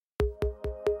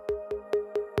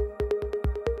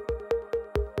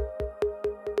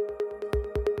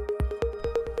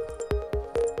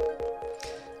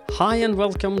Hi and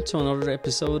welcome to another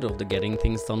episode of the Getting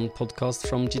Things Done podcast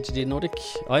from GTD Nordic.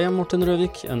 I am Morten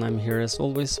Røvik and I'm here as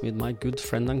always with my good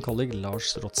friend and colleague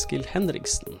Lars Rotskil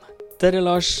Henriksen. Dere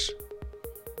Lars.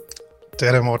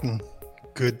 Dere Morten.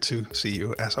 Good to see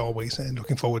you as always, and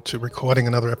looking forward to recording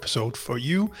another episode for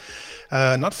you.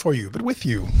 Not for you, but with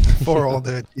you, for all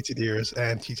the GTDers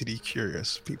and GTD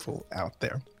curious people out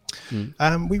there.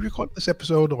 We record this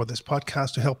episode or this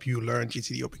podcast to help you learn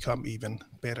GTD or become even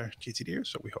better GTDers.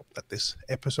 So we hope that this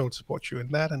episode supports you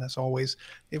in that. And as always,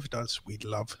 if it does, we'd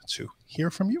love to hear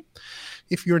from you.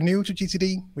 If you're new to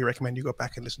GTD, we recommend you go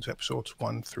back and listen to episodes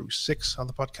 1 through 6 on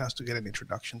the podcast to get an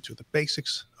introduction to the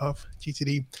basics of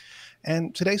GTD.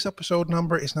 And today's episode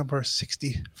number is number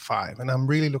 65. And I'm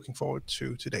really looking forward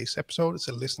to today's episode. It's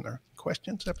a listener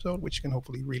questions episode, which can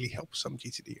hopefully really help some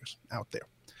GTDers out there.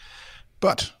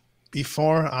 But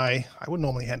before I would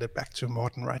normally hand it back to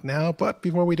Morten right now, but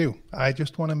before we do, I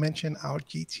just want to mention our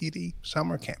GTD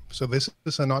Summer Camp. So this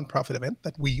is a non-profit event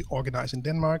that we organize in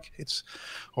Denmark. It's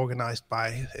organized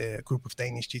by a group of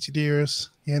Danish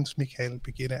GTDers. Jens, Michael,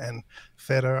 Birgitte, and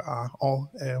Feder are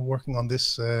all working on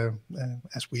this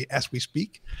as we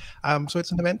speak. So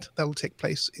it's an event that will take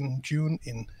place in June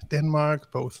in Denmark.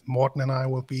 Both Morten and I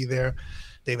will be there.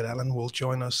 David Allen will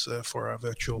join us for a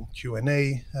virtual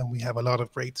Q&A, and we have a lot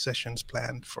of great sessions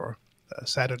planned for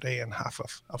Saturday and half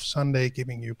of Sunday,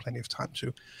 giving you plenty of time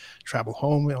to travel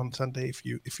home on Sunday if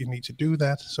you need to do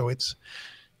that. So it's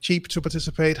cheap to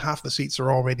participate. Half the seats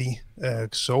are already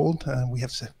sold, and we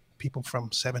have people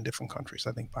from 7 different countries,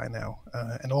 I think, by now,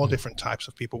 and all different types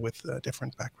of people with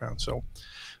different backgrounds. So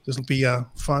this will be a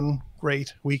fun,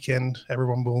 great weekend.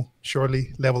 Everyone will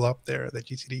surely level up the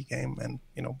GTD game, and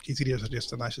GTDers are just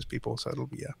the nicest people, so it'll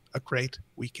be a great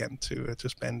weekend to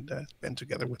spend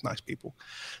together with nice people.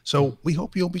 So we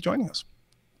hope you'll be joining us.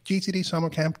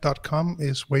 GTDsummercamp.com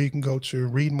is where you can go to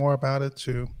read more about it,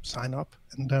 to sign up,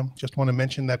 and just want to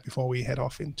mention that before we head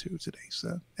off into today's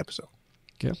episode.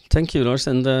 Yeah, thank you, Lars.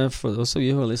 And for those of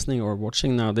you who are listening or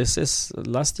watching now, this is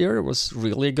last year. It was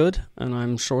really good, and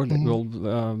I'm sure that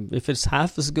we'll, if it's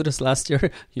half as good as last year,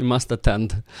 you must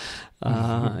attend.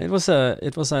 It was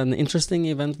an interesting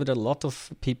event with a lot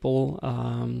of people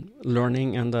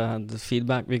learning, and the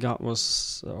feedback we got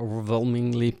was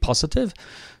overwhelmingly positive.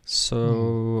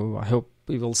 So I hope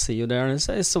we will see you there. And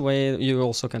it's a way you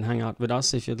also can hang out with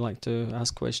us if you'd like to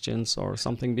ask questions or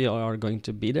something. We are going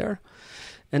to be there,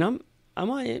 and Am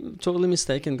I totally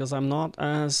mistaken, because I'm not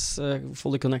as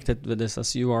fully connected with this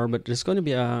as you are, but there's going to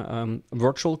be a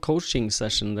virtual coaching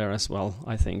session there as well,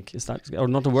 I think. Is that, or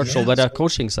not a virtual, but a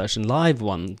coaching session, live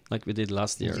one, like we did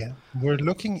last year? Yeah, we're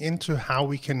looking into how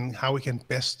we can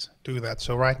best do that.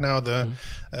 So right now the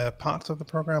parts of the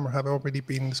program have already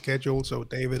been scheduled. So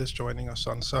David is joining us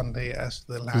on Sunday as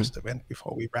the last event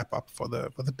before we wrap up for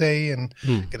the day and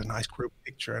get a nice group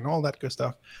picture and all that good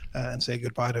stuff and say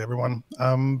goodbye to everyone.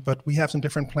 But we have some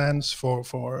different plans for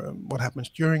what happens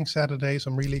during Saturday.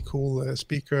 Some really cool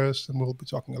speakers, and we'll be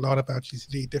talking a lot about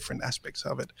GTD, different aspects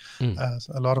of it.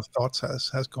 So a lot of thoughts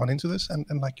has gone into this, and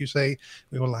like you say,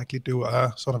 we will likely do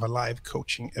a sort of a live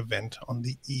coaching event on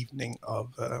the evening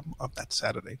of that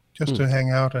Saturday, just to hang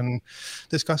out and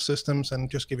discuss systems and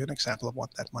just give you an example of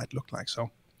what that might look like. So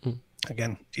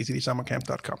again,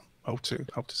 GTDsummercamp.com. Hope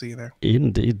to see you there.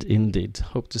 Indeed.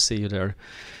 Hope to see you there.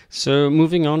 So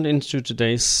moving on into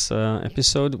today's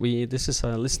episode, this is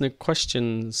a listener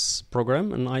questions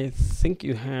program, and I think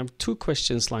you have 2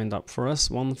 questions lined up for us.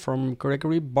 One from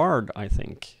Gregory Bard, I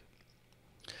think.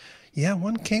 Yeah,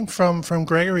 one came from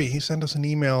Gregory. He sent us an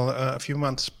email a few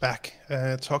months back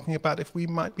talking about if we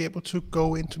might be able to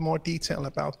go into more detail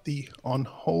about the on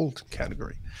hold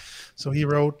category. So he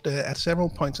wrote, at several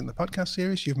points in the podcast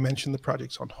series, you've mentioned the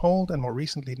projects on hold and more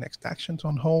recently Next Actions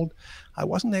on hold. I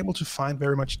wasn't able to find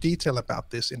very much detail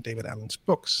about this in David Allen's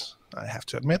books. I have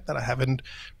to admit that I haven't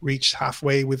reached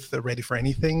halfway with Ready for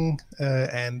Anything,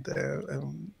 and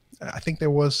I think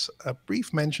there was a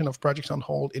brief mention of projects on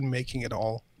hold in Making It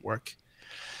All Work.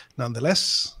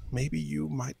 Nonetheless, maybe you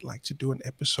might like to do an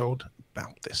episode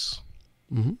about this.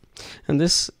 And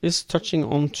this is touching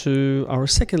on to our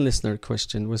second listener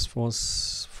question, which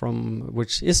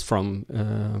is from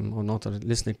or not a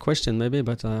listener question maybe,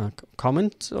 but a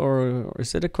comment, or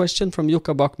is it a question from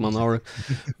Jukka Bachman, our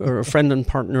friend and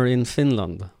partner in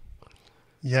Finland?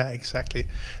 Yeah, exactly.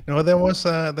 No, there was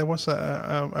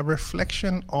a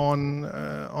reflection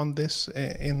on this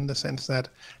in the sense that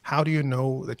how do you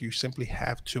know that you simply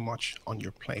have too much on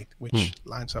your plate, which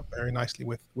lines up very nicely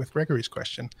with Gregory's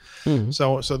question. Mm.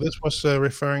 So this was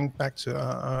referring back to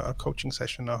a coaching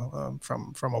session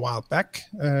from a while back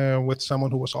with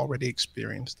someone who was already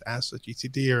experienced as a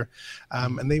GTDer,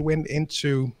 and they went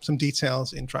into some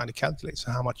details in trying to calculate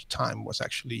how much time was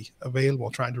actually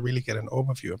available, trying to really get an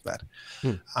overview of that.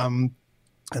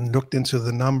 And looked into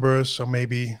the numbers, so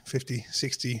maybe 50,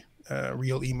 60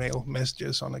 real email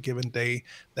messages on a given day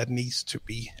that needs to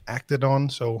be acted on.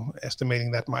 So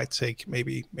estimating that might take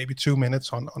maybe 2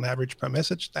 minutes on average per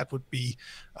message. That would be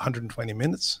 120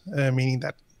 minutes, meaning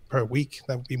that per week,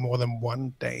 that would be more than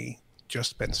 1 day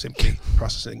just spent simply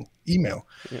processing email.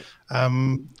 Yeah.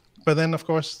 But then, of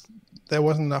course, there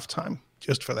wasn't enough time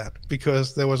just for that,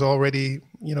 because there was already,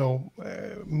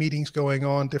 meetings going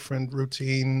on, different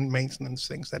routine maintenance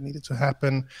things that needed to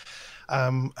happen,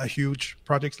 a huge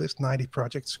project list, 90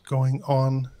 projects going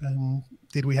on.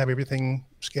 Did we have everything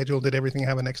scheduled? Did everything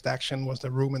have a next action? Was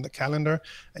there room in the calendar?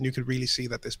 And you could really see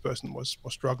that this person was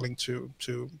struggling to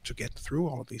get through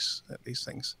all of these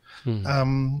things.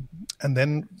 And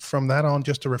then from that on,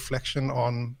 just a reflection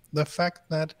on the fact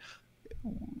that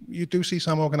you do see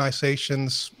some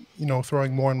organizations,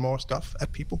 throwing more and more stuff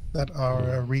at people that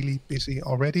are really busy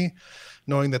already,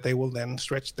 knowing that they will then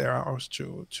stretch their hours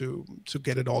to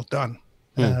get it all done.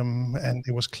 And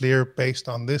it was clear based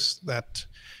on this that,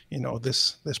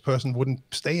 this person wouldn't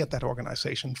stay at that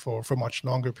organization for much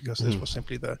longer, because this was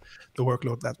simply the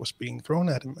workload that was being thrown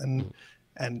at him.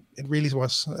 And it really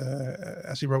was,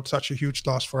 as he wrote, such a huge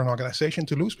loss for an organization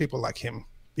to lose people like him,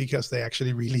 because they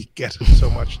actually really get so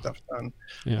much stuff done.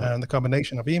 Yeah. And the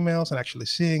combination of emails and actually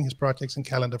seeing his projects and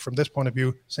calendar from this point of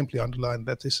view simply underlined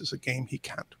that this is a game he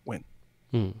can't win.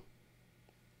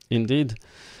 Indeed.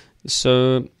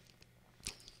 So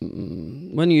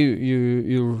when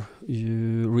you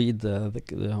read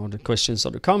the questions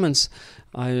or the comments,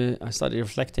 I started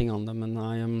reflecting on them,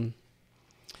 and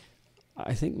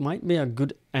I think might be a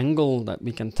good angle that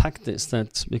we can tack this,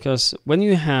 that because when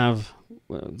you have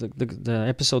the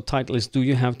episode title is "Do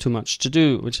you have too much to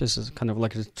do?", which is kind of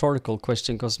like a rhetorical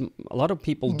question, because a lot of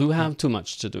people do have too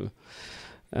much to do,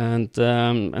 and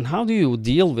how do you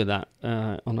deal with that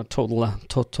on a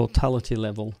totality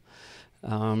level?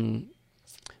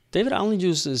 David Allen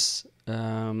uses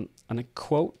a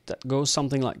quote that goes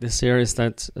something like this: here is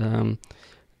that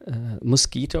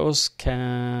mosquitoes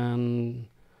can.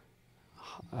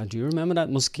 Do you remember that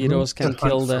mosquitoes can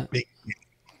kill the?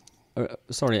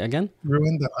 Sorry, again?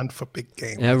 Ruin the hunt for big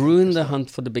game. Yeah, ruin the hunt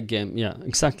for the big game. Yeah,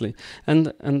 exactly.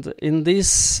 And in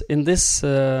this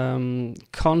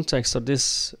context, or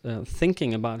this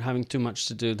thinking about having too much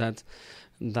to do, that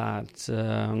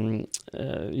the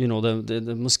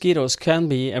mosquitoes can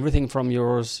be everything from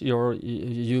you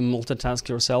multitask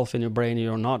yourself in your brain.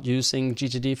 You're not using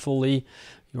GTD fully.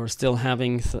 You're still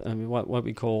having what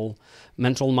we call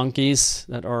mental monkeys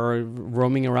that are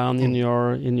roaming around in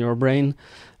your brain.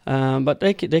 But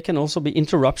they can also be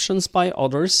interruptions by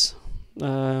others,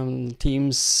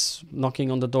 teams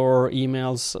knocking on the door,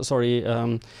 emails,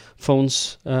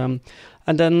 phones. And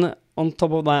then on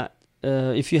top of that,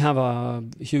 if you have a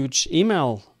huge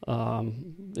email,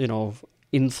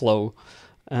 inflow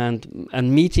and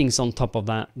meetings on top of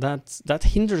that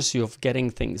hinders you of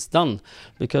getting things done,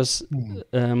 because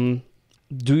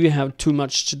do you have too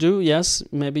much to do? Yes,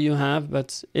 maybe you have,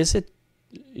 but is it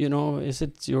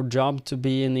your job to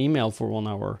be in email for 1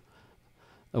 hour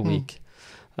a week?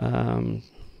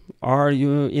 Are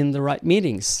you in the right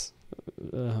meetings,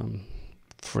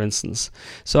 for instance?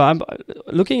 So I'm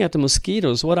looking at the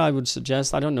mosquitoes. What I would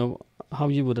suggest, I don't know how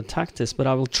you would attack this, but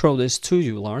I will throw this to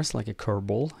you, Lars, like a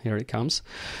curveball. Here it comes.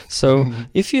 So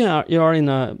if you are in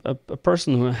a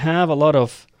person who have a lot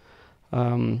of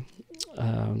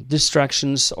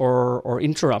distractions or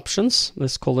interruptions,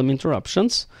 let's call them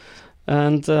interruptions,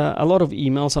 and a lot of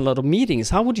emails, a lot of meetings,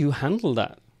 how would you handle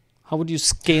that? How would you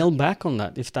scale back on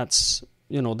that? If that's,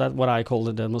 that what I call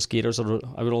it, the mosquitoes, or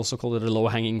I would also call it a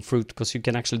low-hanging fruit, because you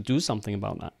can actually do something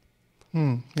about that.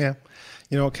 Yeah.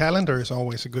 Calendar is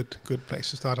always a good place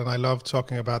to start, and I love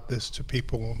talking about this to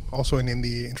people also in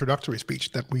the introductory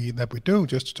speech that we do,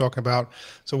 just to talk about,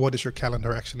 so what does your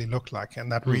calendar actually look like?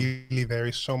 And that really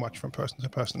varies so much from person to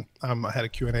person. I had a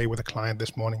Q&A with a client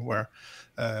this morning where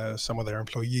some of their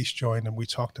employees joined, and we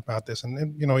talked about this,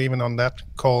 and even on that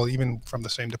call, even from the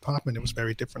same department, it was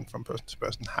very different from person to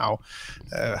person how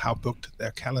booked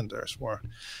their calendars were.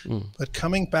 But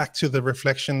coming back to the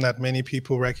reflection that many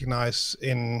people recognize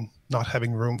in not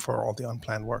having room for all the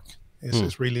unplanned work,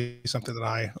 is really something that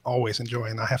I always enjoy,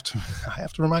 and I have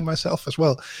to remind myself as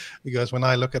well, because when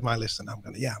I look at my list and I'm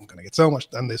gonna get so much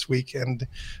done this week, and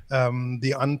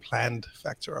the unplanned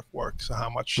factor of work, so how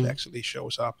much actually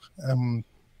shows up.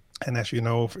 And as you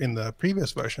know, in the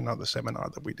previous version of the seminar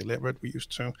that we delivered, we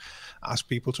used to ask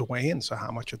people to weigh in, so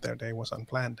how much of their day was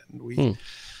unplanned. And we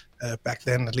back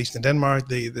then, at least in Denmark,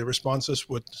 the responses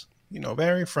would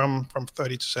vary from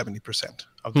 30 to 70%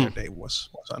 of their day was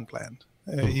unplanned.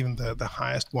 Even the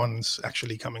highest ones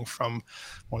actually coming from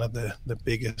one of the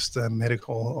biggest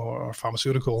medical or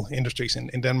pharmaceutical industries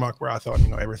in Denmark, where I thought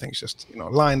everything's just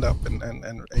lined up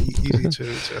and easy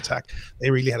to attack.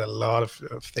 They really had a lot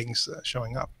of things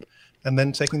showing up. And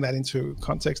then taking that into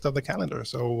context of the calendar.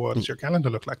 So what does your calendar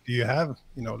look like? Do you have,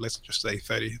 let's just say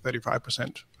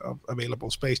 35% of available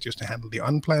space just to handle the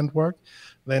unplanned work?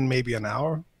 Then maybe an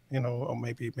hour, or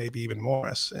maybe even more,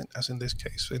 as in this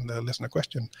case, in the listener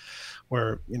question,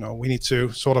 where, we need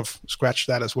to sort of scratch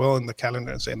that as well in the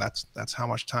calendar and say that's how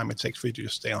much time it takes for you to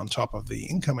just stay on top of the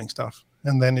incoming stuff.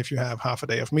 And then if you have half a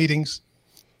day of meetings,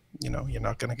 you're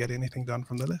not going to get anything done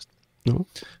from the list. No.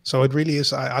 So it really is.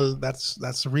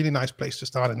 That's a really nice place to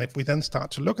start. And if we then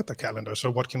start to look at the calendar, so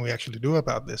what can we actually do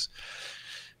about this?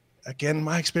 Again,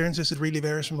 my experience is it really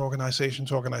varies from organization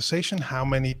to organization. How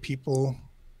many people,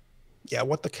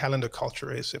 what the calendar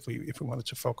culture is. If we wanted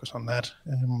to focus on that,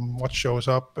 what shows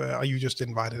up? Are you just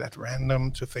invited at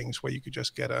random to things where you could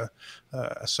just get a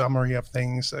summary of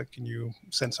things? Can you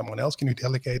send someone else? Can you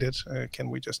delegate it?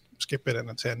 Can we just skip it and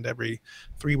attend every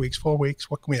 3 weeks, 4 weeks?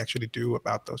 What can we actually do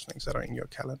about those things that are in your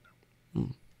calendar?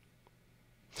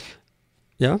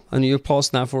 Yeah, and you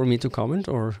pause now for me to comment,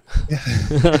 or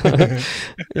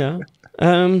yeah.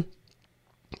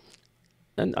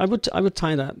 And I would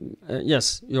tie that.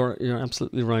 Yes, you're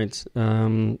absolutely right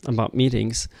about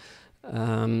meetings.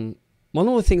 One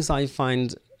of the things I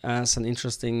find as an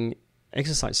interesting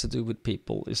exercise to do with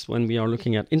people is when we are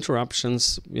looking at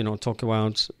interruptions. Talk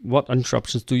about what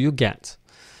interruptions do you get,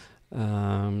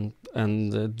 and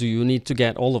do you need to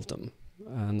get all of them?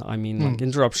 And I mean, like,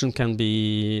 interruption can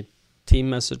be team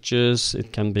messages,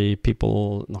 it can be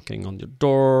people knocking on your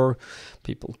door,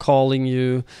 people calling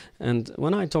you. And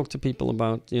when I talk to people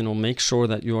about, make sure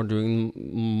that you are doing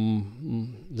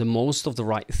the most of the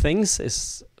right things,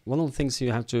 is one of the things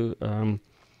you have to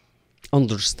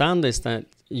understand is that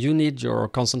you need your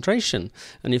concentration.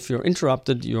 And if you're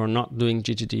interrupted, you're not doing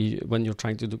GTD when you're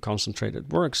trying to do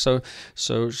concentrated work. So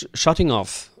shutting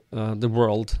off the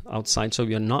world outside so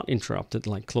you're not interrupted,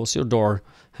 like close your door,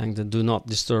 hang the do not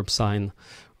disturb sign,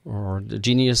 or the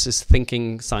genius is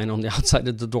thinking sign on the outside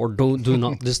of the door, do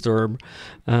not disturb.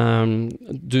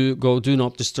 Do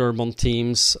not disturb on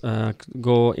Teams.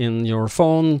 Go in your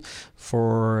phone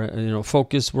for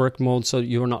focus work mode, so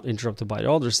you're not interrupted by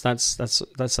others.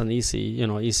 That's an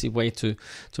easy way to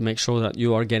make sure that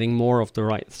you are getting more of the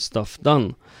right stuff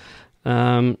done.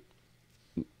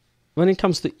 When it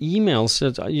comes to emails,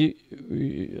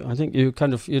 I think you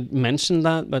mentioned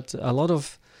that, but a lot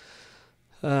of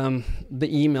the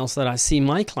emails that I see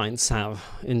my clients have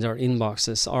in their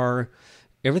inboxes are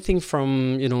everything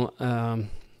from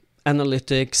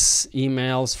analytics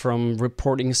emails, from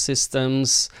reporting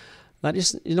systems that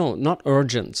is not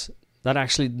urgent, that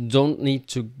actually don't need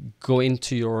to go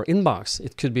into your inbox.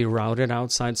 It could be routed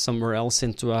outside somewhere else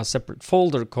into a separate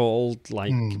folder called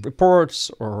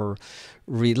reports, or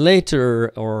read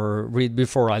later, or read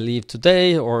before I leave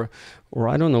today, or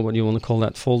I don't know what you want to call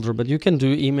that folder, but you can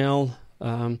do email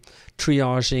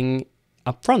triaging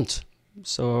up front.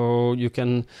 So you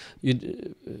can,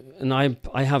 and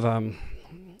I have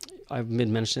I've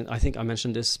been mentioning, I think I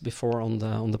mentioned this before on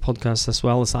the podcast as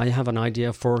well, as I have an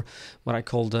idea for what I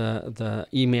call the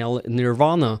email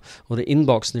nirvana, or the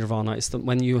inbox nirvana, is that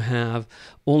when you have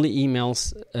only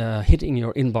emails hitting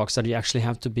your inbox that you actually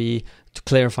have to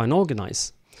clarify and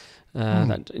organize.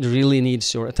 That really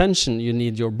needs your attention. You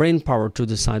need your brain power to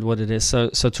decide what it is. So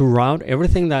to route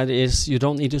everything that is you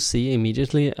don't need to see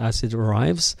immediately as it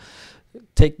arrives,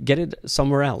 get it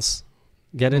somewhere else,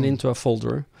 get it into a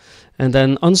folder, and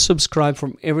then unsubscribe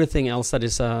from everything else that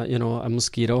is a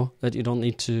mosquito that you don't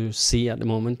need to see at the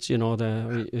moment.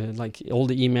 Like all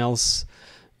the emails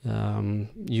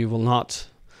you will not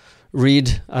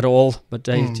read at all, but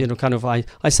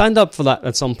I signed up for that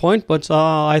at some point, but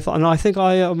I think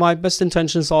my best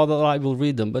intentions are that I will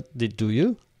read them. But do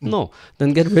you? No,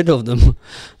 then get rid of them.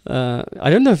 I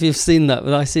don't know if you've seen that,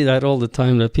 but I see that all the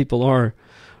time, that people are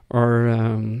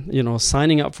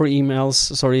signing up for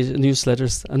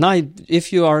newsletters. And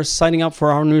if you are signing up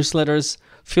for our newsletters,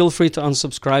 feel free to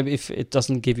unsubscribe if it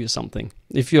doesn't give you something.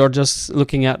 If you are just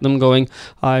looking at them going,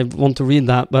 I want to read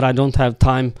that, but I don't have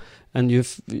time and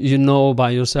you know by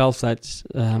yourself that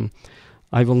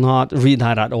I will not read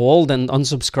that at all, then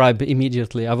unsubscribe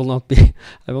immediately. I will not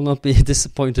be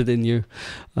disappointed in you.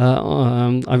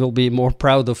 I will be more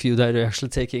proud of you that you're actually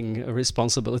taking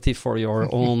responsibility for your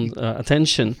own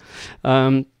attention.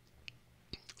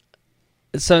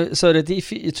 So that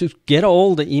to get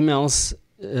all the emails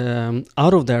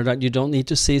out of there that you don't need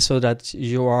to see, so that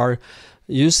you are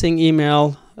using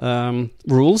email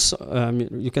rules.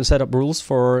 You can set up rules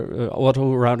for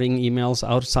auto-routing emails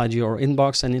outside your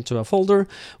inbox and into a folder,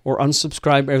 or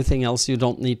unsubscribe everything else you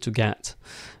don't need to get.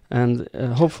 And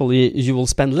hopefully you will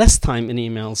spend less time in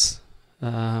emails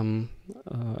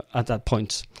at that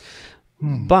point.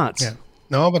 But... Yeah.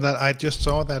 No, but I just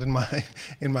saw that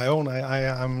in my own.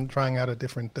 I'm trying out a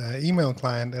different email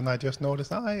client, and I just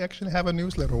noticed I actually have a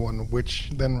newsletter one, which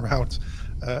then routes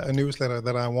a newsletter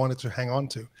that I wanted to hang on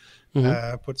to.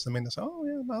 Puts them in and says, oh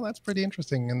yeah, well that's pretty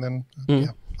interesting, and then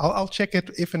I'll check it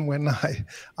if and when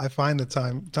I find the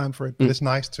time for it. But it's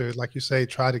nice to, like you say,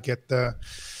 try to get the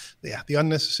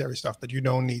unnecessary stuff that you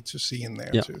don't need to see in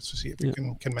there to see if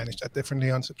you can manage that differently,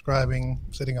 unsubscribing,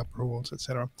 setting up rules,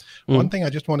 etc. One thing I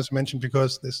just wanted to mention,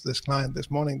 because this client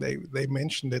this morning, they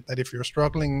mentioned it, that if you're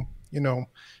struggling,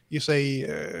 you say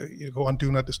you go on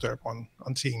do not disturb on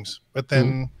Teams, but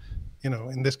then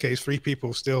in this case 3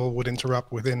 people still would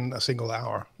interrupt within a single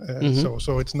hour.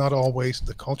 So it's not always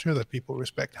the culture that people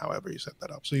respect, however you set that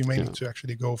up. So you may need to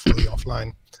actually go fully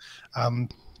offline.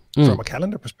 From a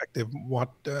calendar perspective,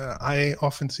 what I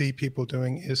often see people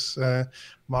doing is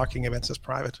marking events as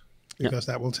private, because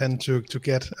that will tend to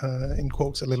get, in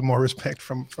quotes, a little more respect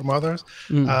from others.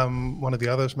 One of the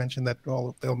others mentioned that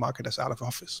they'll mark it as out of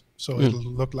office, so it'll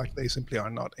look like they simply are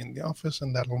not in the office,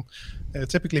 and that'll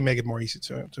typically make it more easy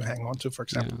to hang on to, for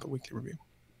example, the weekly review.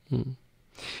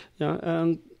 Yeah,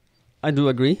 and I do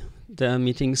agree. The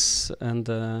meetings and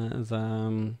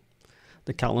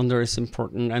the calendar is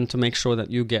important, and to make sure that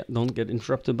you don't get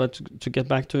interrupted. But to get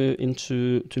back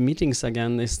into meetings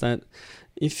again, is that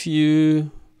if you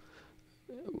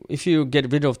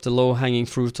get rid of the low-hanging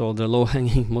fruit, or the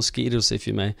low-hanging mosquitoes, if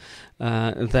you may,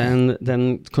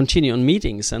 then continue on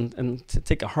meetings and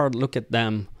take a hard look at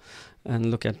them,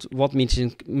 and look at what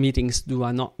meetings do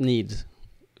I not need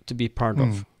to be part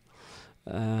of.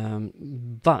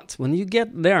 But when you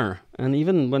get there, and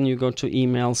even when you go to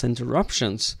emails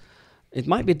interruptions, it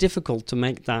might be difficult to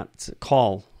make that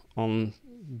call on,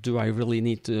 do I really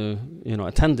need to,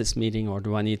 attend this meeting, or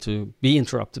do I need to be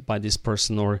interrupted by this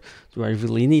person, or do I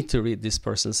really need to read this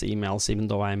person's emails, even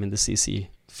though I'm in the CC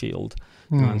field,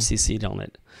 I'm CC'd on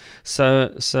it.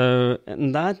 So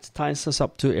and that ties us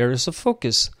up to areas of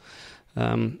focus.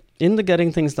 In the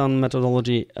Getting Things Done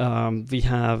methodology, we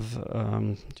have,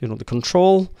 the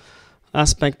control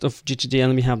aspect of GTD,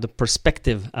 and we have the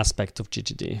perspective aspect of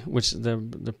GTD, which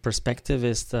the perspective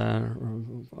is the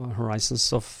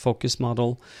horizons of focus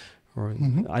model. Or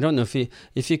I don't know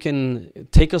if you can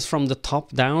take us from the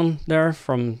top down there,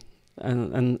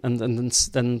 and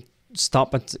then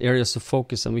stop at areas of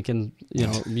focus, and we can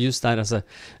use that as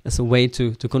a way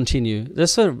to continue.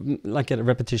 There's sort of like a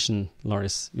repetition.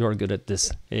 Lars, you're good at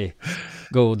this. Hey,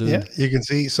 go do. Yeah, you can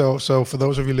see. So for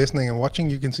those of you listening and watching,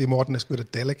 you can see Morten is good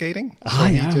at delegating. So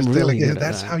he just really delegated.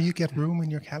 That's how you get room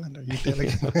in your calendar. You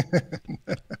delegate.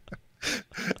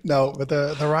 No, but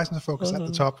the horizons of focus at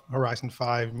the top, Horizon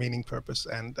 5, meaning, purpose,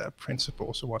 and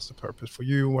principle. So what's the purpose for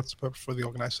you? What's the purpose for the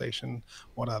organization?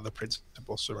 What are the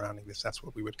principles surrounding this? That's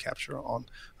what we would capture on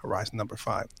Horizon number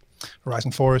 5.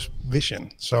 Horizon 4 is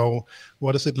vision. So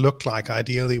what does it look like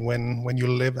ideally when you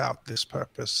live out this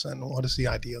purpose? And what is the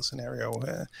ideal scenario?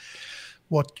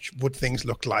 What would things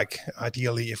look like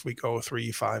ideally if we go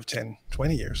 3, 5, 10,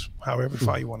 20 years, however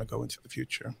far you want to go into the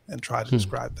future, and try to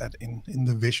describe that in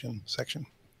the vision section.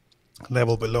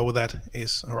 Level below that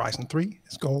is Horizon 3,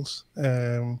 is goals,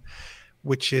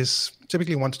 which is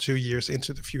typically 1 to 2 years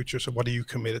into the future. So what are you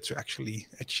committed to actually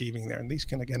achieving there? And these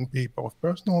can again be both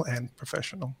personal and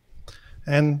professional.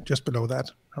 And just below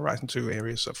that, Horizon 2,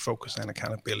 areas of focus and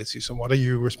accountability. So what are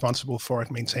you responsible for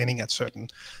at maintaining at certain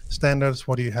standards?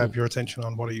 What do you have your attention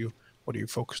on? What are you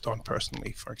focused on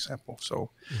personally, for example?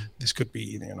 So this could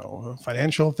be,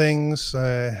 financial things,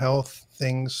 health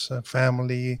things,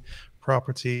 family,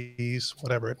 properties,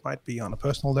 whatever it might be on a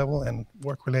personal level, and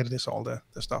work-related is all the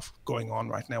stuff going on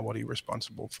right now. What are you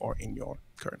responsible for in your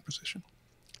current position?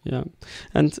 Yeah,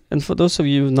 and for those of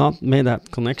you who not made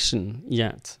that connection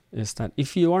yet, is that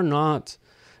if you are not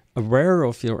aware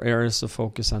of your areas of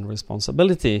focus and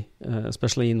responsibility,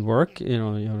 especially in work,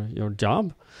 your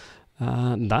job,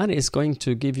 that is going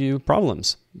to give you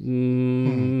problems.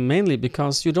 Mainly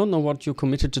because you don't know what you're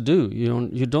committed to do.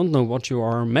 You don't know what you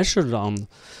are measured on.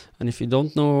 And if you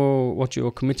don't know what you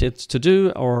are committed to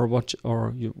do, or what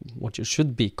you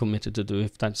should be committed to do,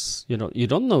 if that's, you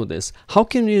don't know this, how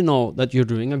can you know that you're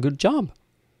doing a good job?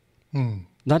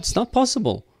 That's not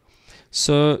possible.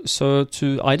 So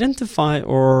to identify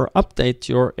or update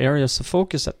your areas of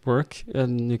focus at work,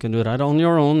 and you can do that on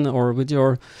your own or with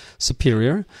your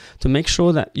superior, to make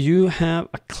sure that you have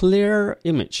a clear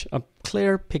image, a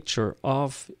clear picture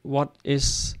of what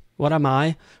am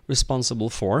I responsible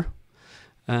for?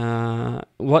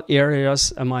 What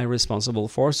areas am I responsible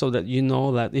for, so that you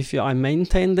know that if I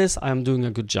maintain this, I'm doing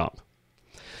a good job.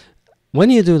 When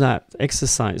you do that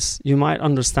exercise, you might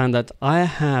understand that I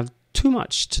have too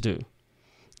much to do.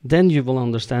 Then you will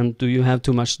understand, do you have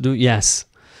too much to do? Yes.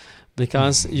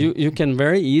 Because you can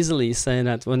very easily say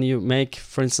that when you make,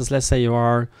 for instance, let's say you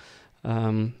are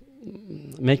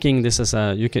making this as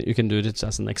you can do it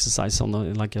as an exercise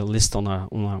on like a list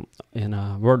in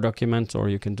a Word document, or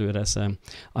you can do it as a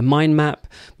mind map.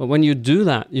 But when you do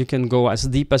that, you can go as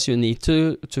deep as you need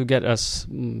to get as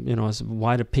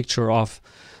wide a picture of.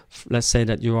 Let's say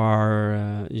that you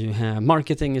have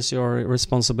marketing is your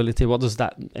responsibility. What does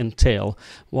that entail?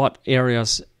 What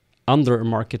areas under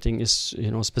marketing is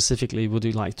specifically would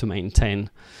you like to maintain?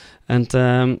 And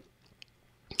the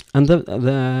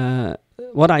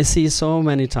what I see so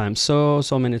many times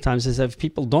is that if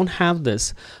people don't have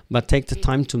this, but take the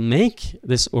time to make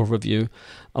this overview,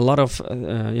 a lot of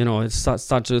it starts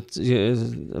to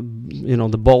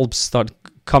the bulbs start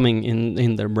coming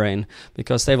in their brain,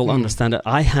 because they will understand that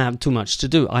I have too much to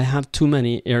do. I have too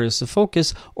many areas of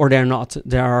focus, or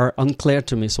they are unclear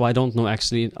to me. So I don't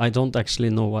actually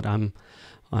know what I'm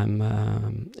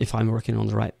if I'm working on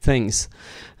the right things.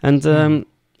 And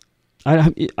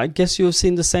I guess you've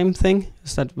seen the same thing.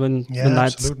 Is that when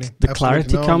the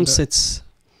clarity comes, it's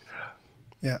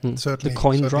certainly the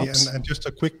coin certainly. drops. And just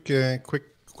a quick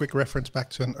reference back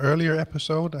to an earlier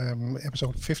episode,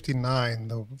 episode 59,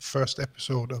 the first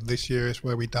episode of this year, is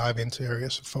where we dive into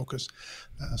areas of focus.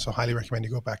 So highly recommend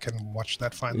you go back and watch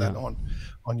that, find that on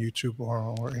YouTube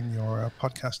or in your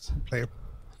podcast player.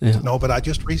 Yeah. No, but I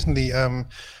just recently, I'm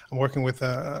working with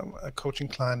a coaching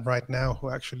client right now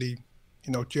who actually,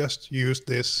 just used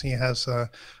this. He has a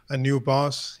new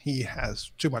boss. He has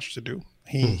too much to do.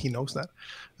 He knows that.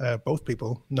 Both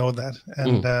people know that,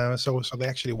 and so they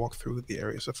actually walk through the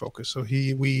areas of focus. So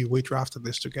we drafted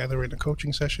this together in a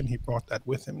coaching session. He brought that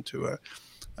with him to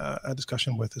a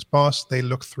discussion with his boss. They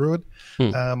looked through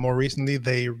it. More recently,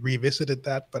 they revisited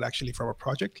that, but actually from a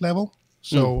project level.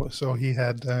 So he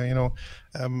had up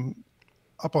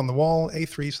on the wall,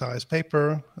 A3 size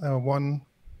paper, one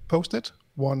Post-it,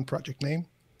 one project name,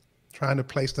 trying to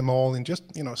place them all in just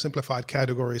simplified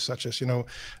categories, such as to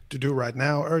do right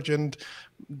now, urgent,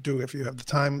 do if you have the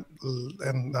time,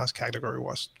 and last category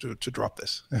was to drop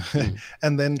this.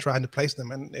 And then trying to place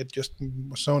them, and it just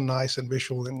was so nice and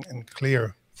visual and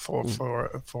clear for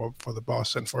the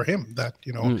boss and for him that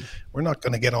we're not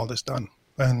going to get all this done,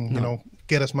 and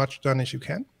get as much done as you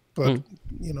can, but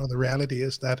the reality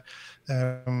is that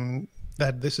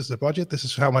that this is the budget. This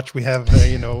is how much we have,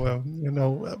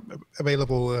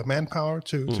 available manpower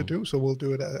to do. So we'll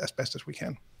do it as best as we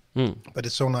can. But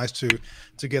it's so nice to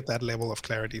get that level of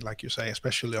clarity, like you say,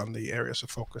 especially on the areas of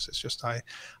focus. It's just I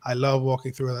love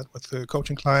walking through that with the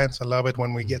coaching clients. I love it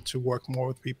when we get to work more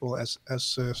with people, as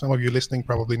some of you listening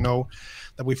probably know,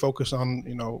 that we focus on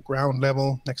ground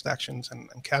level, next actions, and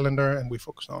calendar, and we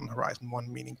focus on Horizon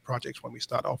 1, meaning projects when we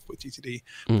start off with GTD.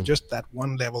 But just that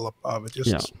one level above, it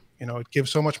just it gives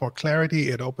so much more clarity.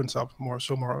 It opens up much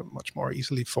more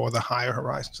easily for the higher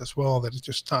horizons as well, that it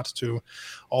just starts to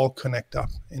all connect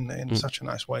up in such a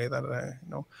nice way that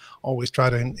always try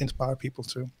to inspire people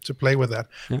to play with that.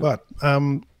 But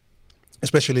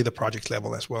especially the project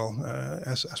level as well,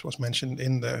 as was mentioned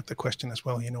in the question as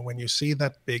well. When you see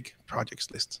that big projects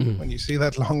list, when you see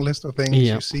that long list of things,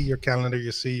 you see your calendar,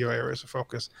 you see your areas of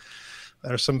focus.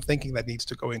 There's some thinking that needs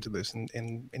to go into this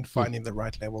in finding the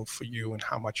right level for you and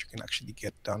how much you can actually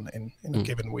get done in a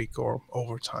given week or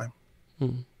over time.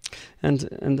 And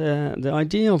the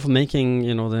idea of making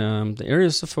the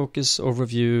areas of focus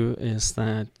overview is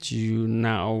that you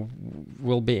now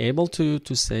will be able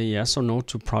to say yes or no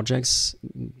to projects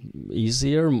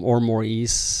easier or more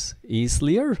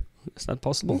easier. Is that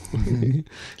possible?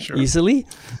 Sure. Easily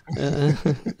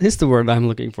is the word I'm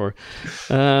looking for.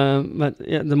 But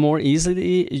yeah, the more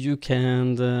easily you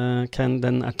can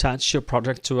then attach your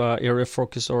project to an area of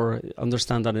focus, or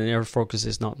understand that an area of focus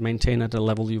is not maintained at the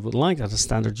level you would like, at a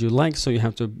standard you like. So you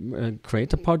have to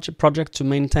create a project to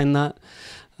maintain that.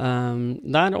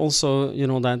 That also,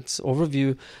 that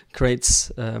overview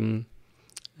creates an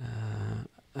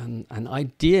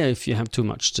idea if you have too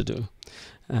much to do.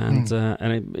 And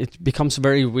it becomes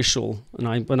very visual.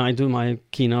 And when I do my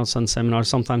keynotes and seminars,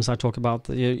 sometimes I talk about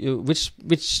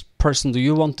which person do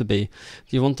you want to be?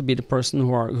 Do you want to be the person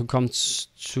who comes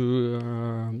to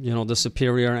the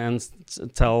superior and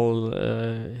tell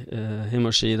him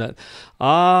or she that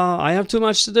I have too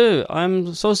much to do,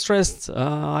 I'm so stressed,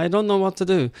 I don't know what to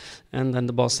do, and then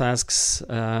the boss asks,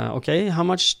 okay, how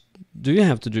much do you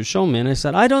have to do? Show me. And I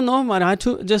said, I don't know, but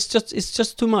it's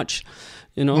just too much.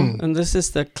 And this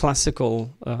is the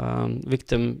classical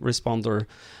victim responder.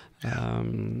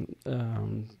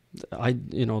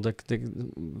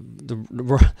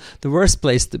 The worst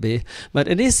place to be, but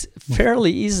it is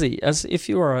fairly easy. As if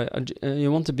you are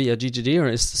you want to be a GGDer,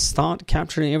 is to start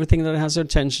capturing everything that has your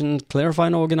attention, clarify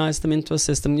and organize them into a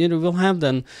system. You will have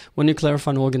then, when you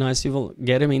clarify and organize, you will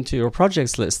get them into your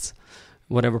projects list,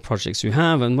 whatever projects you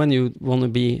have. And when you want to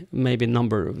be maybe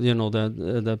number,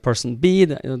 the person B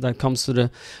that comes to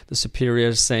the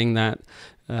superior saying that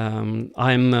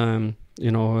I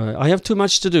have too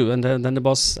much to do, and then the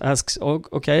boss asks,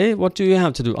 okay, what do you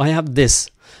have to do? I have this,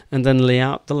 and then lay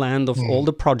out the land of all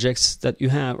the projects that you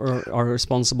have or are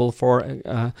responsible for,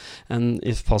 and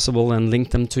if possible, and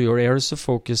link them to your areas of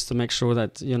focus to make sure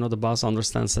that the boss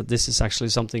understands that this is actually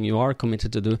something you are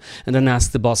committed to do, and then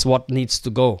ask the boss what needs to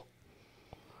go.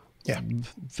 Yeah,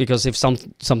 because if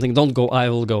something don't go, I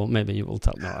will go. Maybe you will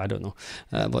tell. No, I don't know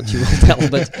what you will tell.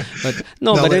 But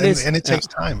no, but it is, and it takes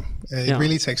time. It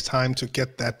really takes time to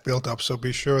get that built up. So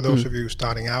be sure those of you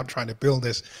starting out trying to build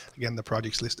this, again, the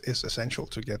projects list is essential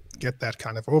to get that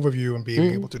kind of overview and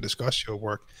being able to discuss your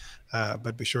work.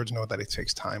 But be sure to know that it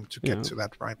takes time to get to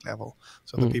that right level.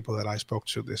 So the people that I spoke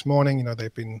to this morning,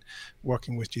 they've been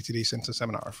working with GTD since the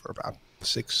seminar for about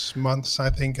 6 months,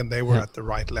 I think, and they were at the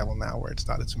right level now where it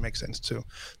started to make sense to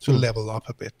level up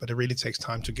a bit. But it really takes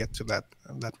time to get to that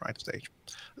right stage.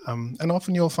 And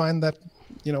often you'll find that,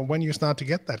 when you start to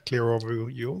get that clear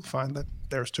overview, you'll find that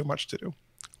there's too much to do.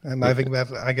 And I think that,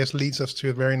 I guess, leads us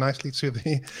to very nicely to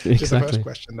the first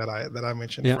question that I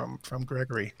mentioned from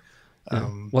Gregory.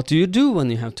 What do you do when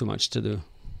you have too much to do?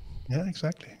 Yeah,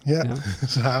 exactly. Yeah.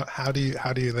 So how do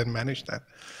you then manage that?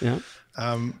 Yeah.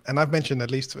 And I've mentioned,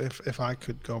 at least if I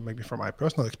could go maybe from my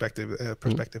personal perspective,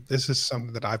 this is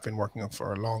something that I've been working on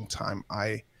for a long time.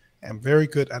 I am very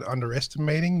good at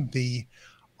underestimating the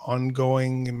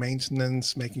ongoing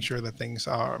maintenance, making sure that things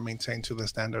are maintained to the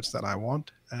standards that I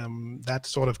want. That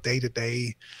sort of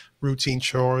day-to-day routine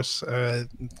chores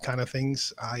kind of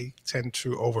things, I tend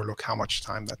to overlook how much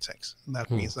time that takes. And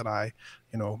that means that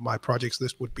my projects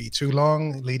list would be too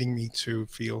long, leading me to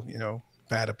feel,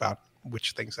 bad about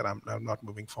which things that I'm not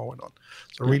moving forward on.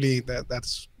 So really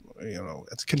that's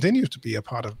it continues to be a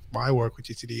part of my work with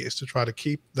GTD, is to try to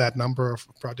keep that number of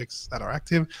projects that are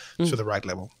active to the right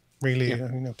level. Really,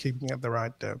 keeping at the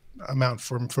right amount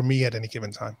for me at any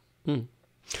given time.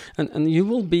 And you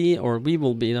will be, or we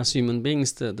will be, as human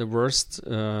beings, the worst,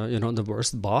 the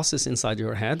worst boss is inside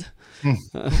your head,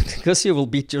 because you will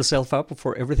beat yourself up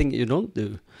for everything you don't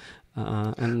do.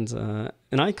 And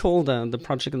I called the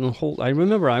project on hold. I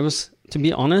remember I was, to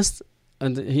be honest,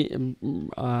 and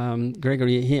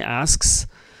Gregory, he asks,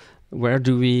 where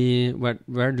do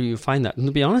you find that? And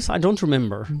to be honest, I don't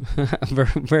remember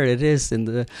where it is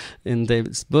in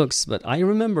David's books. But I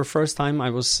remember first time I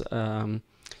was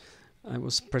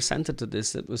presented to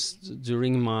this. It was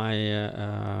during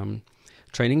my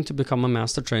training to become a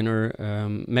master trainer.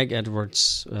 Meg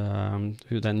Edwards,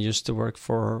 who then used to work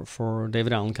for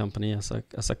David Allen Company as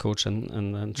a coach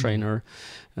and trainer,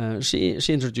 she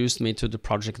introduced me to the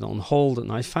project on hold,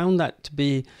 and I found that to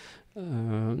be a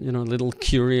little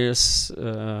curious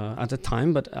at the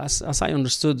time, but as I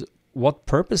understood what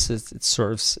purposes it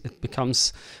serves, it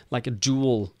becomes like a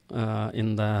jewel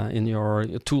in your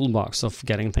toolbox of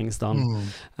getting things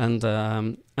done, and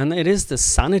it is the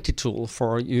sanity tool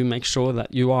for you. Make sure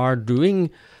that you are doing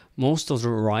most of the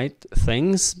right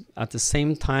things at the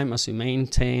same time as you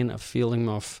maintain a feeling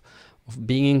of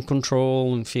being in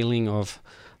control and feeling of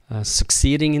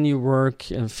succeeding in your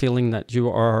work and feeling that you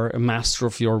are a master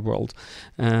of your world,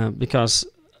 because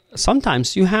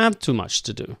sometimes you have too much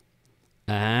to do,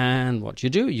 And what you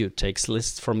do, you take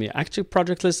lists from your active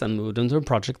project list and move them to a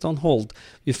project on hold.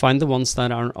 You find the ones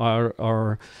that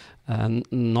are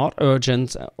not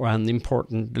urgent and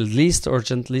important, the least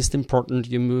urgent, least important,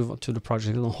 you move to the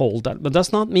project on hold. But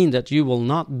does not mean that you will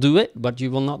not do it, but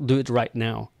you will not do it right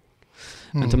now.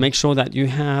 And to make sure that you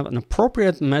have an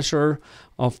appropriate measure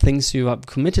of things you have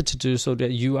committed to do so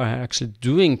that you are actually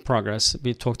doing progress.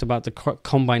 We talked about the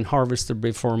combine harvester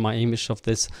before, my image of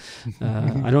this.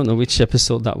 I don't know which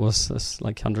episode that was,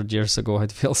 like 100 years ago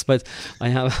it feels, but I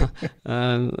have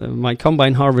my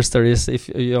combine harvester is if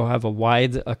you have a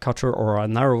wide cutter or a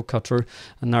narrow cutter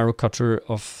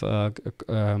of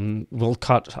will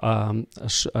cut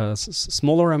a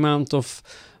smaller amount of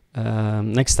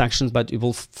next actions, but it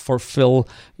will fulfill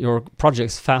your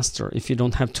projects faster if you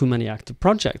don't have too many active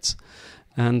projects.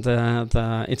 And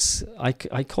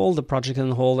I call the project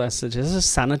on hold as it is a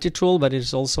sanity tool, but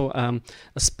it's also a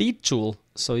speed tool.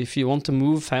 So if you want to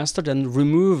move faster, then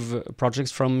remove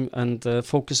projects from and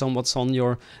focus on what's on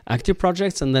your active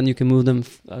projects, and then you can move them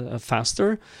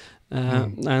faster.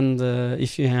 And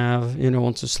if you have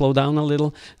want to slow down a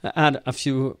little, add a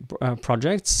few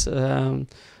projects.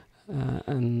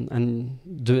 And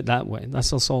do it that way.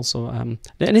 That's also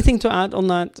anything to add on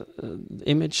that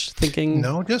image thinking?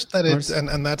 No, just that it's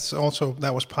and that's also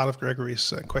that was part of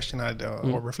Gregory's question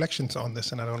or reflections on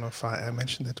this, and I don't know if I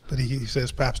mentioned it, but he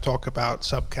says perhaps talk about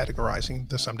subcategorizing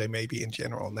the someday maybe in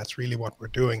general, and that's really what we're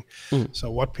doing.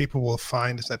 So what people will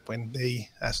find is that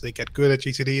as they get good at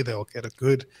GTD, they'll get a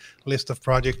good list of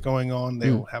projects going on.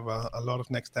 They will have a lot of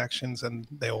next actions, and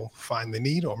they'll find the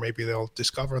need, or maybe they'll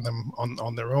discover them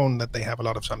on their own, that they have a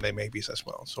lot of someday maybes as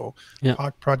well. So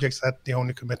projects that the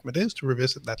only commitment is to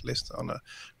revisit that list on a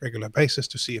regular basis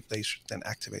to see if they should then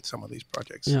activate some of these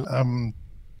projects.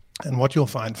 And what you'll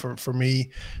find for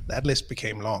me, that list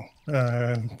became long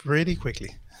pretty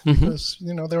quickly. Because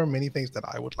there are many things that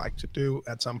I would like to do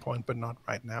at some point, but not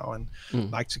right now,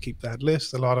 and like to keep that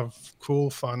list. A lot of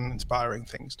cool, fun, inspiring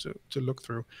things to look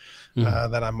through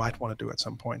that I might want to do at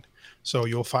some point. So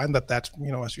you'll find that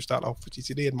as you start off with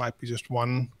GTD, it might be just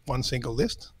one single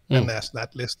list, and as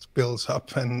that list builds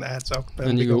up and adds up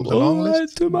and becomes a long list, I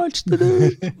have too much to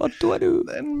do. What do I do?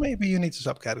 Then maybe you need to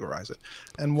subcategorize it.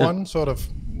 And one sort of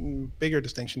bigger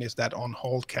distinction is that on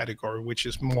hold category, which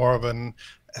is more of an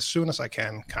as soon as I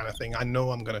can kind of thing. I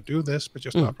know I'm going to do this, but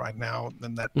just not right now.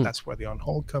 Then that's where the on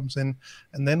hold comes in.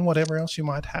 And then whatever else you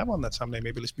might have on that someday,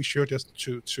 maybe let's be sure just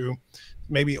to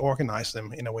maybe organize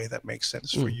them in a way that makes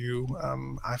sense for you.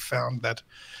 I found that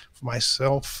for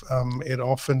myself, it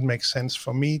often makes sense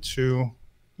for me to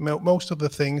most of the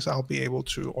things I'll be able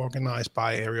to organize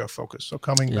by area of focus. So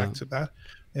coming back to that,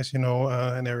 as you know,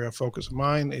 an area of focus of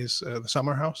mine is the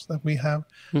summer house that we have.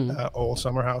 All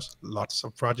summer house, lots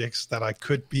of projects that I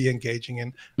could be engaging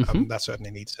in. That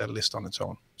certainly needs a list on its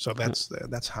own. So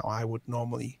that's how I would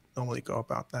normally go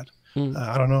about that.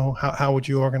 I don't know, how would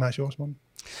you organize yours, one?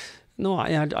 No,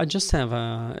 I just have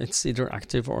it's either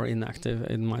active or inactive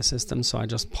in my system, so I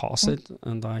just pause it,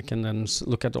 and I can then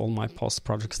look at all my past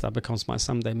projects. That becomes my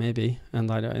someday maybe, and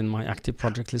in my active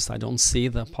project list I don't see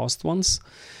the past ones.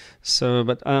 So,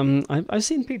 but I've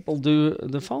seen people do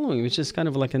the following, which is kind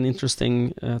of like an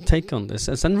interesting take on this.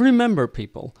 And remember,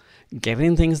 people,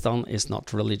 getting things done is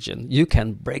not religion. You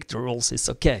can break the rules; it's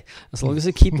okay as long as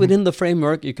you keep within the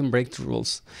framework. You can break the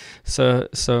rules. So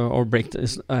or break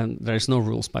this. There is no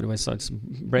rules, by the way. So it's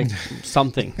break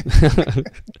something.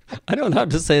 I don't have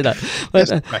to say that. But,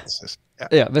 best practices.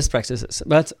 Best practices.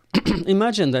 But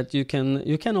imagine that you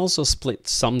can also split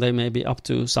someday maybe up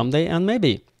to someday and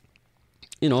maybe.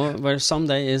 Where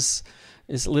someday is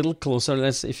a little closer.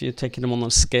 If you take them on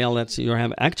a scale, that you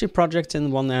have active project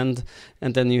in one end,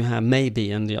 and then you have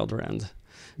maybe in the other end.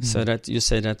 So that you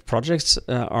say that projects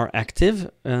are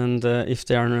active, and if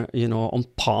they are on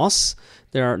pause,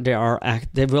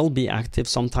 they will be active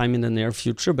sometime in the near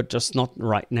future, but just not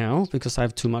right now because I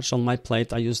have too much on my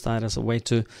plate. I use that as a way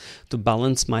to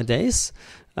balance my days.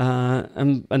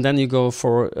 And then you go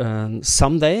for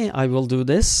someday I will do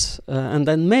this, and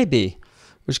then maybe,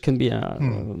 which can be a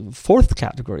fourth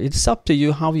category. It's up to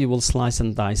you how you will slice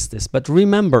and dice this. But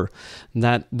remember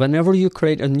that whenever you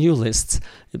create a new list,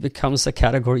 it becomes a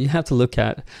category you have to look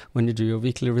at when you do your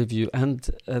weekly review, and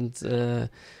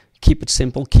keep it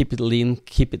simple, keep it lean,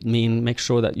 keep it mean. Make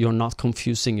sure that you're not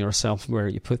confusing yourself where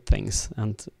you put things,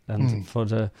 and for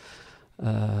the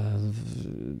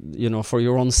for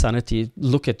your own sanity,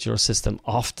 look at your system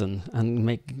often and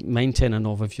maintain an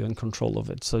overview and control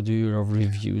of it. So do your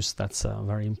reviews. That's a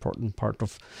very important part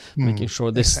of making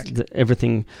sure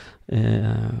everything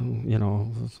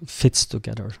fits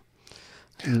together.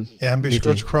 Yeah, and be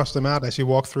sure to cross them out as you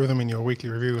walk through them in your weekly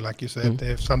review. Like you said,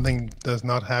 if something does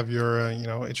not have your,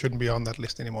 it shouldn't be on that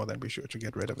list anymore, then be sure to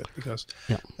get rid of it, because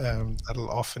that'll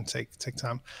often take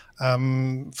time.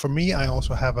 For me, I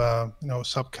also have a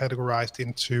subcategorized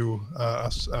into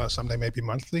someday maybe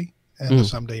monthly and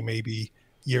someday maybe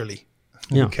yearly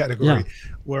category,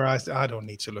 whereas I don't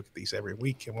need to look at these every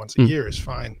week, and once a year is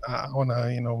fine. I want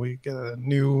to, we get a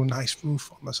new nice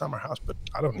roof on the summer house, but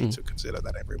I don't need to consider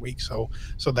that every week. So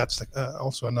that's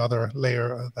also another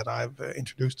layer that I've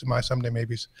introduced to my someday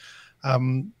maybes.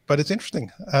 But it's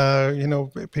interesting.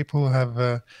 People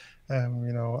have,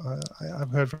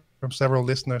 I've heard from several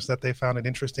listeners that they found it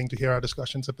interesting to hear our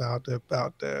discussions about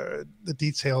the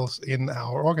details in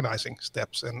our organizing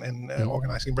steps and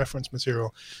organizing reference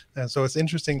material. And so it's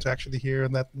interesting to actually hear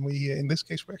that we, in this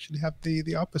case, we actually have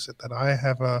the opposite, that I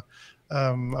have a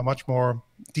much more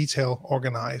detail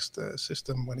organized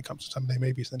system when it comes to someday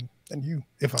maybes than you,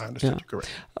 if I understood you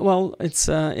correctly. Well, it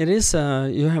is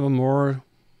you have a more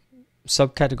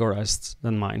subcategorized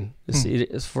than mine.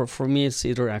 For me, it's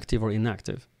either active or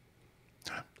inactive.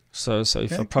 So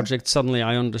if a project suddenly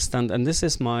I understand, and this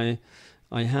is I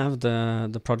have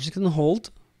the project on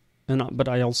hold, but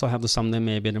I also have the someday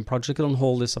maybe. And the project on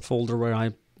hold is a folder where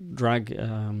I drag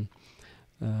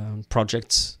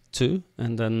projects to,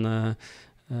 and then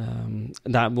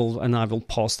I will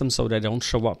pause them so they don't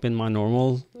show up in my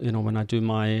normal, when I do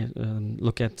my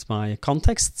look at my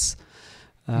contexts.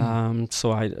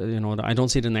 So I don't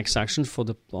see the next action for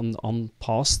the on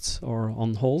paused or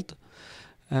on hold.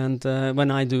 And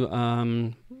when I do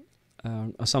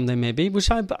someday maybe, which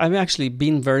I've actually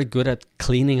been very good at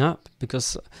cleaning up,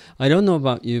 because I don't know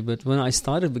about you, but when I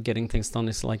started with getting things done,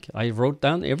 it's like I wrote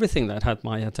down everything that had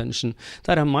my attention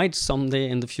that I might someday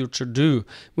in the future do,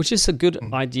 which is a good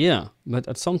idea. But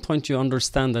at some point you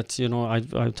understand that,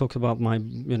 I talk about my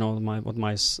what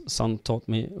my son taught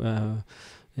me.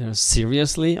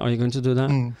 Seriously, are you going to do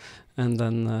that? And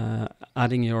then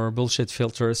adding your bullshit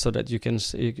filter so that you can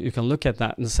look at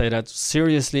that and say that,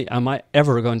 seriously, am I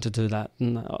ever going to do that?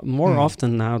 And more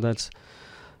often now that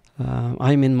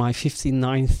I'm in my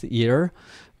 59th year,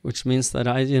 which means that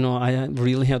I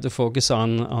really have to focus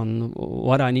on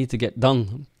what I need to get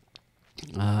done.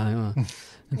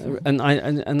 And I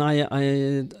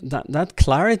that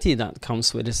clarity that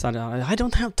comes with is that I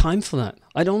don't have time for that.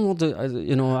 I don't want to,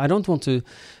 I don't want to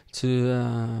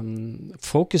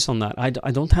focus on that. I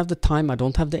don't have the time. I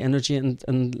don't have the energy,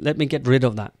 and let me get rid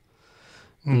of that.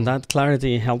 And that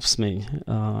clarity helps me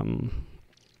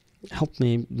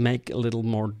make a little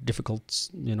more difficult,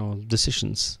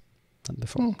 decisions than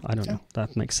before. I don't know.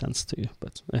 That makes sense to you,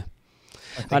 but yeah.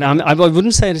 I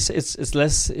wouldn't say it's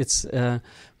less. It's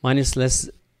mine is less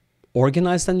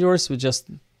organized than yours. We're just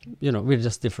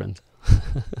different.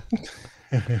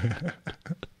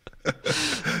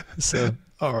 So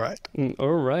all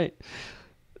right.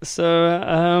 So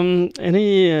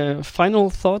any final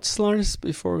thoughts, Lars,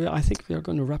 before I think we are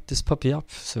going to wrap this puppy up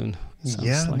soon?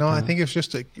 I think it's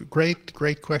just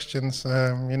great questions.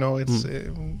 It's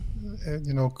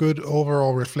good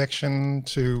overall reflection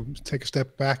to take a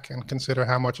step back and consider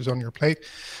how much is on your plate.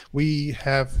 We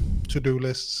have to-do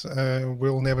lists.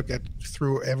 We'll never get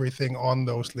through everything on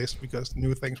those lists, because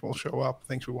new things will show up,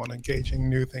 things we want to engage in,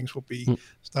 new things will be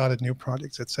started, new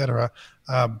projects, etc.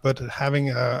 But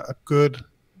having a good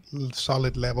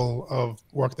solid level of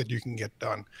work that you can get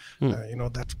done.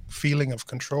 That feeling of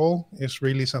control is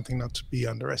really something not to be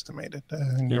underestimated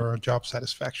in your job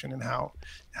satisfaction and how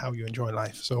you enjoy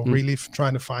life. So really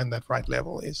trying to find that right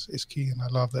level is key. And I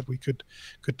love that we could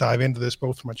dive into this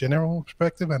both from a general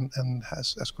perspective and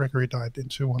as Gregory dived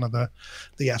into one of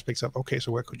the aspects of, okay,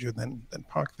 so where could you then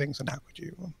park things and how could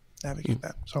you navigate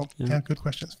that? So good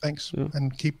questions. Thanks.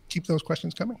 And keep those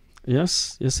questions coming.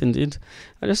 Yes, indeed.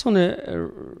 I just want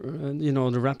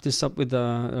to wrap this up with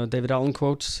a David Allen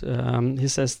quote. He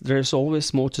says, "There's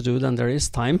always more to do than there is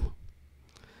time,"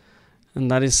 and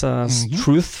that is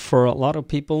truth for a lot of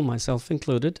people, myself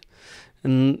included.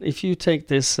 And if you take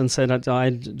this and say that,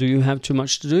 do you have too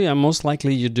much to do? Yeah, most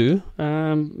likely you do.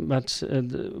 But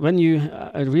when you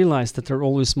realize that there are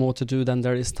always more to do than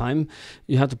there is time,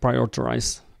 you have to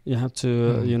prioritize. You have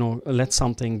to, let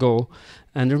something go.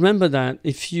 And remember that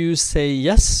if you say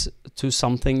yes to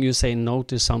something, you say no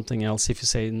to something else. If you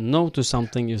say no to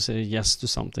something, you say yes to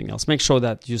something else. Make sure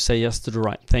that you say yes to the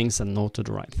right things and no to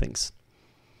the right things.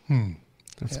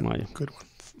 That's my good one.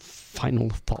 Final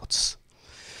thoughts.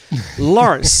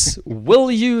 Lars, will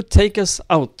you take us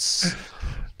out,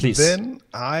 please? Then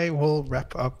I will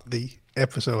wrap up the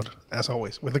episode, as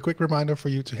always, with a quick reminder for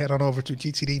you to head on over to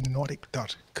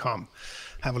gtdnordic.com.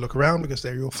 Have a look around, because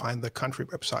there you'll find the country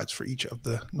websites for each of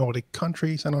the Nordic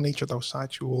countries, and on each of those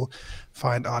sites you will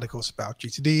find articles about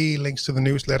GTD, links to the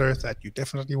newsletter that you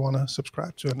definitely want to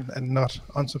subscribe to and not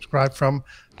unsubscribe from,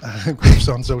 groups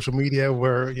on social media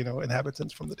where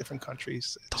inhabitants from the different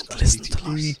countries discuss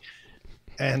GTD,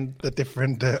 and the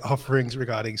different offerings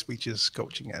regarding speeches,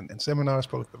 coaching, and seminars,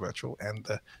 both the virtual and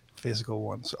the physical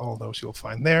ones. All those you'll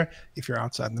find there. If you're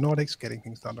outside the Nordics,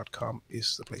 gettingthingsdone.com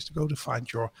is the place to go to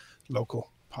find your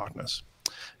local partners.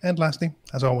 And lastly,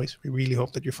 as always, we really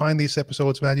hope that you find these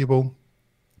episodes valuable.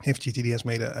 If GTD has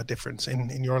made a difference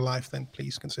in your life, then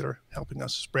please consider helping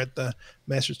us spread the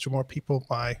message to more people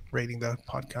by rating the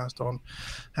podcast on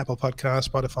Apple Podcasts,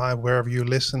 Spotify, wherever you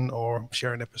listen, or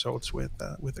sharing episodes with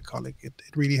a colleague. It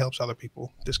really helps other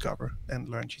people discover and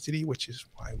learn GTD, which is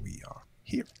why we are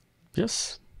here.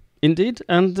 Yes, indeed.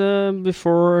 And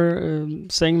before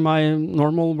saying my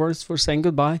normal words for saying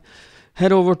goodbye,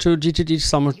 head over to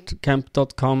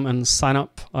gtdsummercamp.com and sign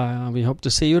up. We hope to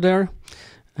see you there.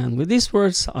 And with these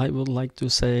words, I would like to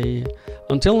say,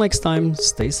 until next time,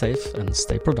 stay safe and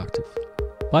stay productive.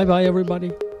 Bye-bye,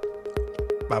 everybody.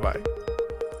 Bye-bye.